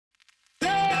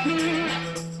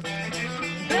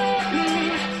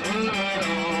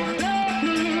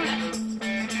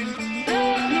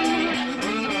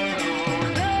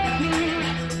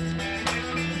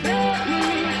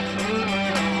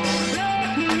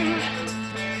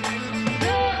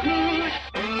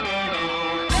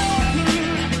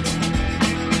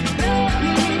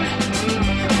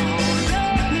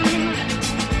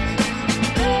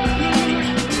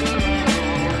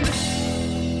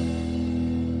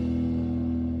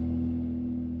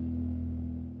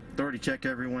Authority check,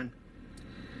 everyone.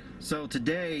 So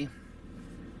today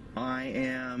I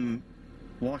am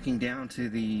walking down to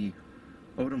the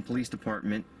Odem Police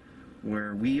Department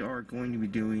where we are going to be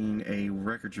doing a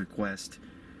records request.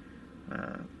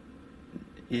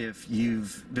 If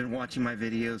you've been watching my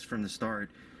videos from the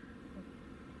start,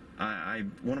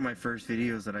 one of my first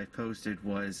videos that I posted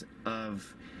was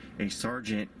of a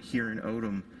sergeant here in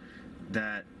Odem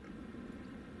that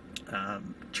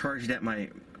charged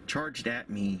at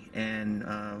me and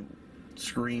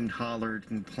screamed, hollered,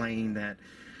 and complained that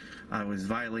I was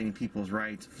violating people's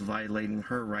rights, violating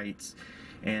her rights,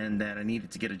 and that I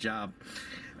needed to get a job,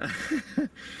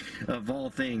 of all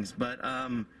things. But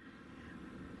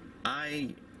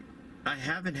I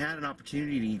haven't had an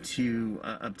opportunity to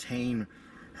obtain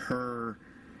her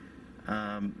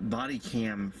body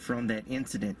cam from that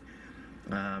incident.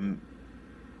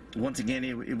 Once again,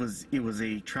 it was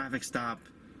a traffic stop.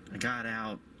 I got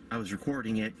out. I was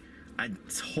recording it. I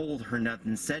told her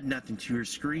nothing, said nothing to her,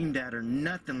 screamed at her,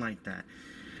 nothing like that.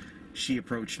 She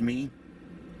approached me.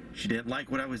 She didn't like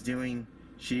what I was doing.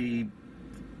 She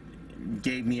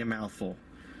gave me a mouthful.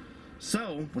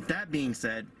 So, with that being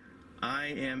said, I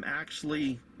am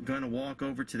actually going to walk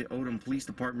over to the Odem Police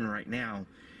Department right now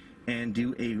and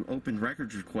do a open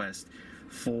records request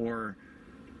for,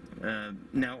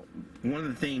 now, one of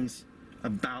the things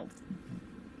about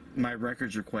my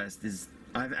records request is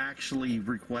I've actually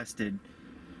requested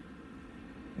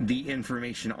the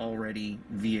information already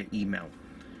via email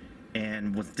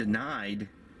and was denied,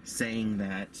 saying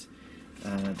that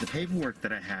the paperwork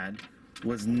that I had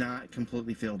was not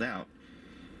completely filled out,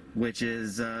 which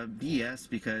is BS,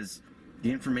 because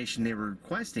the information they were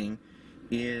requesting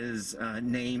is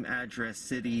name, address,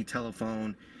 city,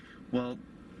 telephone. Well,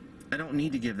 I don't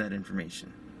need to give that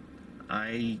information.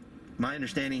 My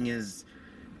understanding is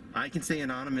I can stay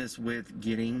anonymous with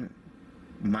getting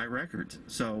my records.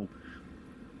 So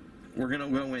we're going to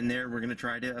go in there, we're going to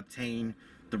try to obtain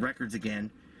the records again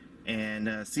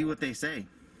and see what they say.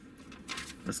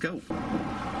 Let's go.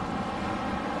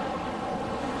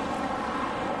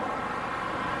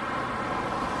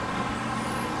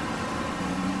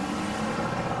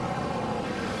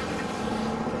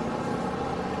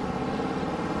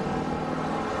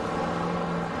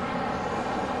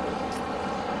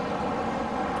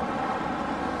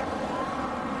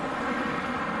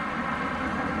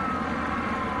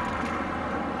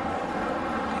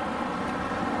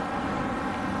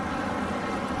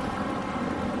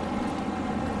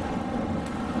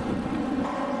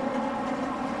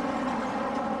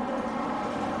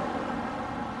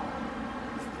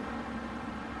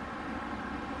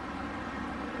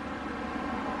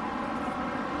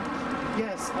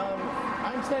 Yes,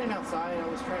 I'm standing outside. I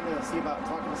was trying to see about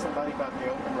talking to somebody about the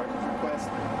open records request.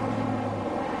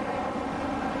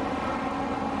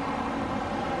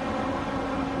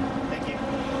 Thank you.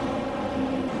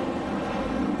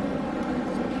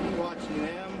 So me watching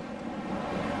them,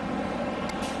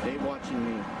 they watching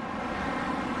me.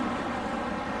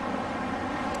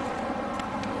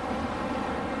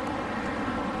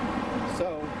 So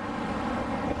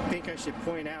I think I should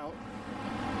point out,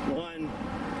 one,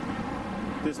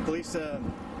 this police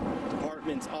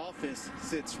department's office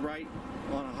sits right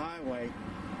on a highway,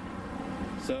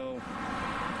 so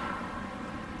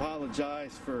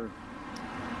apologize for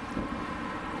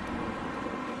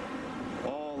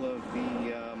all of the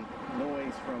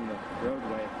noise from the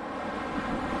roadway.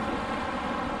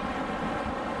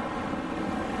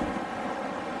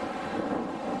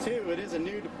 Two, it is a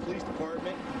new police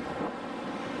department.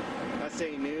 I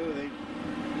say new, they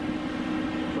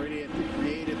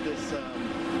created this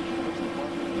police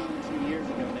department about 2 years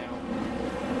ago now.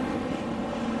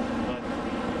 But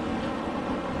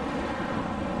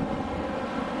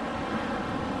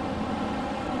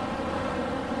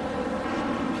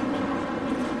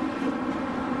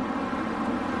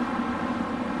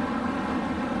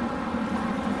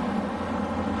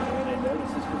I didn't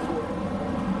notice this before.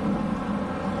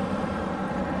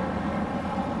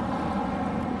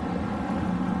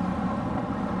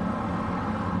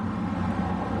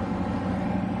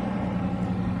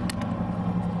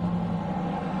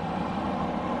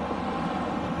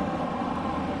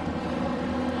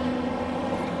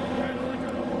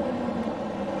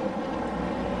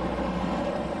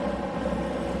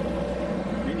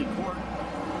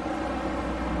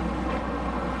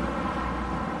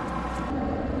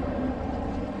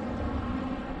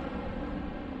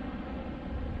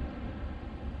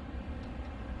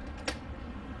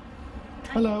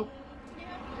 Hello.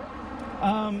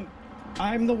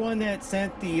 I'm the one that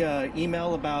sent the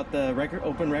email about the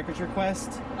open records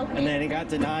request, Okay. and then it got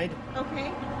denied. Okay.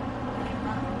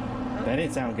 That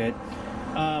didn't sound good.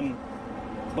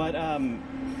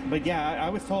 But yeah, I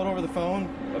was told over the phone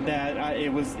that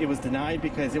it was denied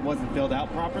because it wasn't filled out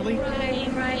properly. Right.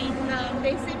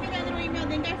 They sent me another email.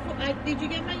 Then did you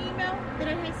get my email that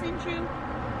I had sent you?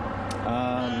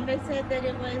 It said that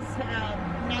it was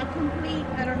not complete.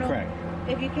 I don't know. Correct.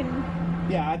 If you can.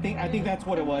 Yeah, I think that's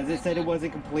what it was. It said it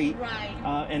wasn't complete. Right.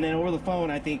 And then over the phone,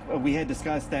 I think we had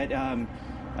discussed that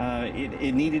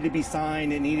it needed to be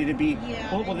signed. It needed to be.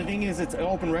 Yeah. Well, the thing is, it's an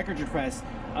open records request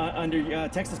under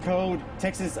Texas Code,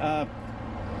 Texas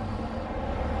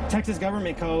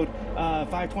Government Code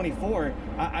 524.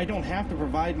 I don't have to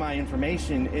provide my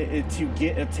information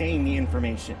to obtain the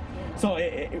information. So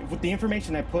with the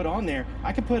information I put on there,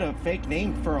 I could put a fake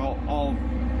name for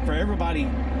for everybody,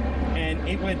 and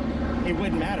it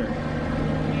wouldn't matter.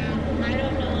 Yeah, I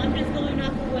don't know. I'm just going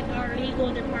off of what our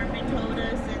legal department told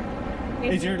us.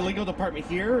 And is your legal department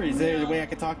here? Or is there a way I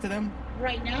could talk to them?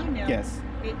 Right now, no. Yes.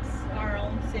 It's our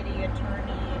own city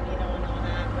attorney, and all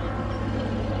that.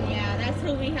 But yeah, that's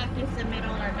who we have to submit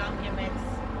all our documents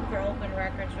for open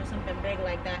records for something big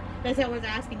like that. That's why I was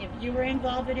asking if you were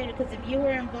involved in it, because if you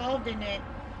were involved in it,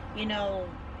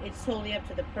 it's totally up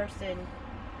to the person,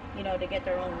 to get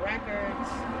their own records.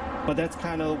 But that's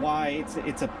kind of why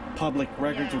it's a public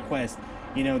records request.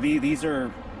 These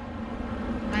are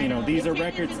these are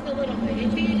records. Just a little bit.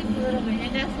 It changed just a little bit,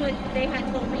 and that's what they had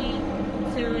told me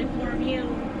to inform you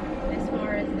as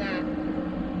far as that.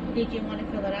 Did you want to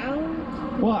fill it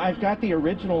out? Well, I've got the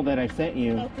original that I sent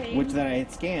you, Okay. which that I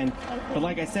had scanned. Okay. But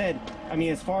like I said,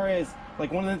 as far as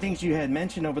one of the things you had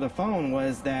mentioned over the phone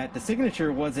was that the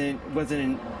signature wasn't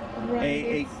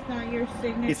Right. It's not your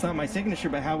signature. It's not my signature,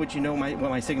 but how would you know what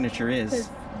my signature is?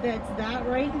 That's that,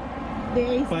 right?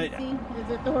 The ACC, But,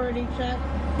 is authority check.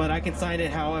 But I can sign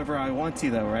it however I want to,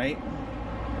 though, right?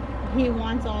 He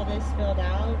wants all this filled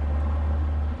out.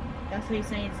 That's what he's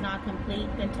saying. It's not complete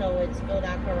until it's filled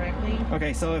out correctly.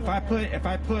 Okay, so if I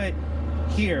put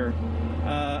here,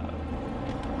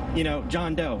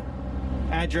 John Doe,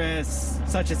 address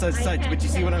such and such, such. But you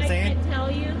see what I'm saying? I can't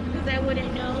tell you because I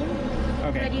wouldn't know.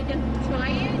 Okay. But you can try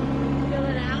it, fill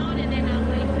it out, and then I'll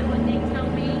wait for what they tell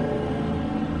me.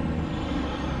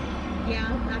 Yeah,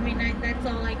 that's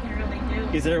all I can really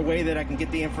do. Is there a way that I can get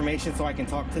the information so I can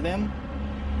talk to them?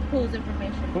 Whose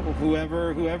information?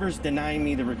 Whoever's denying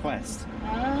me the request.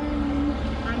 I'm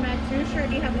not too sure.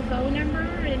 Do you have a phone number?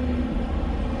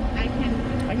 And I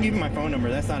can give you my phone number.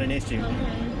 That's not an issue.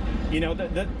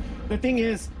 Okay. The thing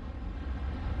is,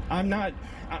 I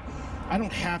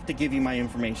don't have to give you my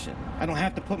information. I don't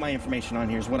have to put my information on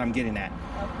here is what I'm getting at.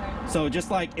 Okay. So just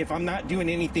like if I'm not doing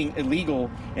anything illegal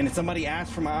and if somebody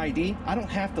asks for my ID, I don't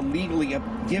have to legally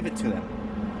give it to them.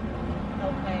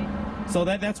 Okay. So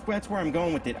that's where I'm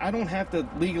going with it. I don't have to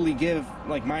legally give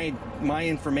my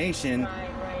information Right.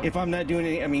 if I'm not doing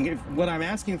any. If what I'm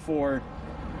asking for,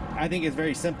 I think is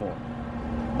very simple.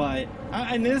 But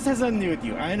and this has nothing to do with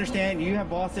you. I understand you have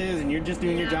bosses and you're just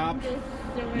doing your job.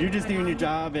 You're just doing your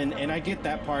job, and I get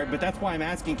that part. But that's why I'm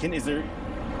asking.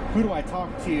 Who do I talk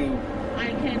to? I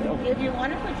can, if you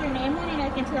want to put your name on it, I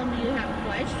can tell them you have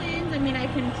questions. I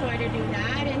can try to do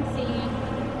that and see,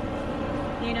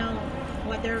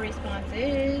 what their response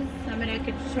is. I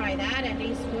could try that at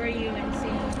least for you and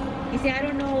see. You see, I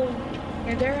don't know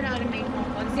if they're allowed to make phone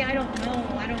calls. See, I don't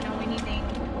know anything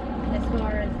as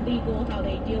far as legal, how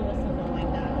they deal with something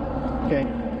like that. Okay.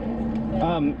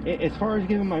 As far as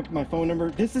giving my phone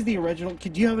number, this is the original. Do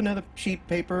you have another sheet of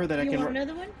paper that I can? You want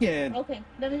another one? Yeah. Okay.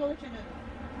 Let me go get you another one.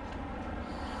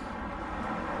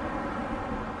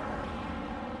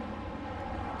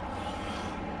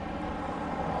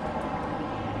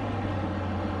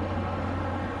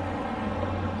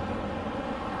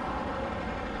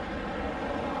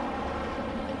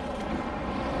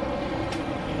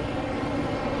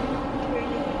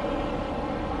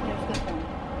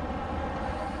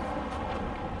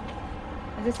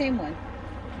 The same one.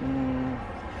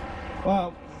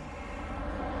 Well,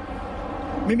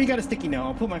 maybe you got a sticky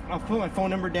note. I'll put my phone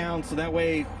number down so that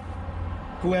way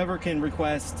whoever can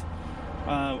request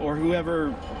or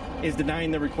whoever is denying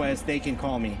the request, they can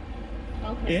call me.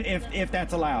 Okay. If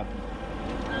that's allowed.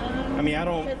 I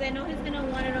don't. Because I know he's gonna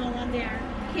want it all on there.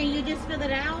 Can you just fill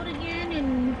it out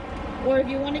again, or if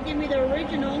you want to give me the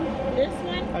original, this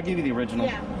one? I'll give you the original.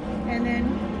 Yeah, and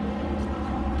then.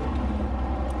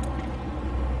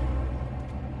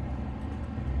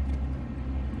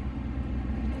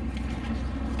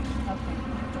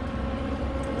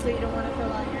 So you don't want to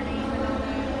fill out your name and all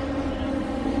that?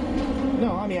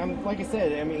 No, I mean, like I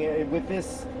said, I mean, with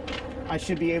this, I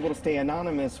should be able to stay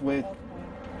anonymous with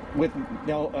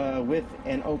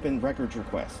an open records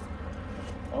request.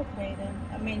 Okay, then.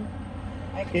 I mean,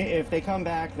 If they come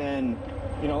back, then,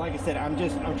 you know, like I said, I'm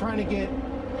trying to get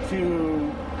to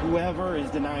whoever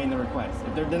is denying the request.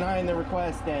 If they're denying the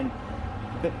request, then,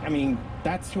 I mean,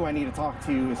 that's who I need to talk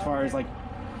to as far as like,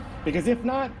 because if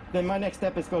not, then my next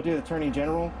step is go to the Attorney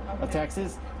General of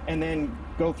Texas and then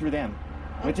go through them,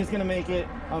 which is going to make it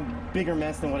a bigger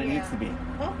mess than what it needs to be.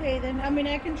 Okay, then. I mean,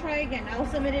 I can try again. I'll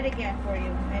submit it again for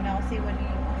you, and I'll see what they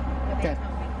tell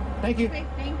me. Thank you. Okay,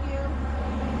 thank you.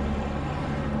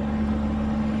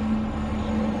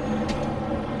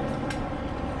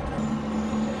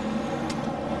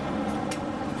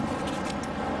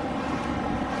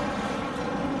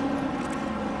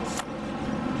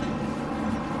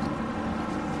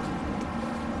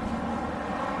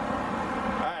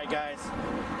 Guys,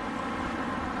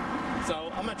 so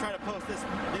I'm gonna try to post this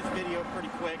video pretty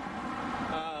quick.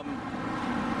 Tell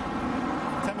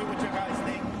me what you guys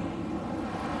think.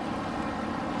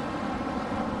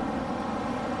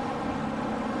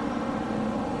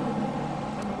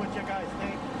 Tell me what you guys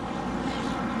think.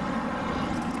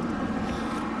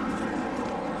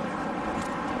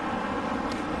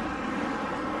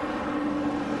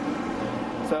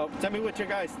 So tell me what you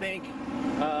guys think.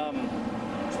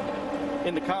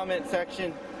 In the comment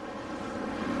section.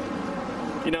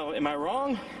 You know, am I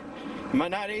wrong? Am I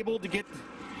not able to get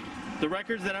the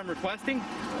records that I'm requesting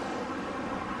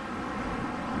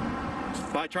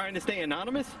by trying to stay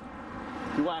anonymous?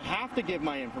 Do I have to give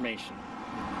my information?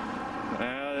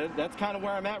 That's kind of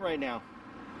where I'm at right now.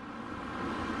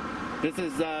 This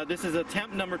is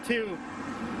attempt number 2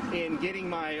 in getting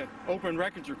my open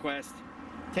records request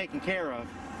taken care of.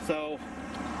 So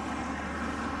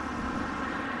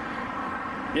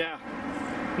yeah,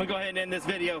 I'm gonna go ahead and end this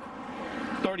video.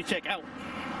 Authority check out.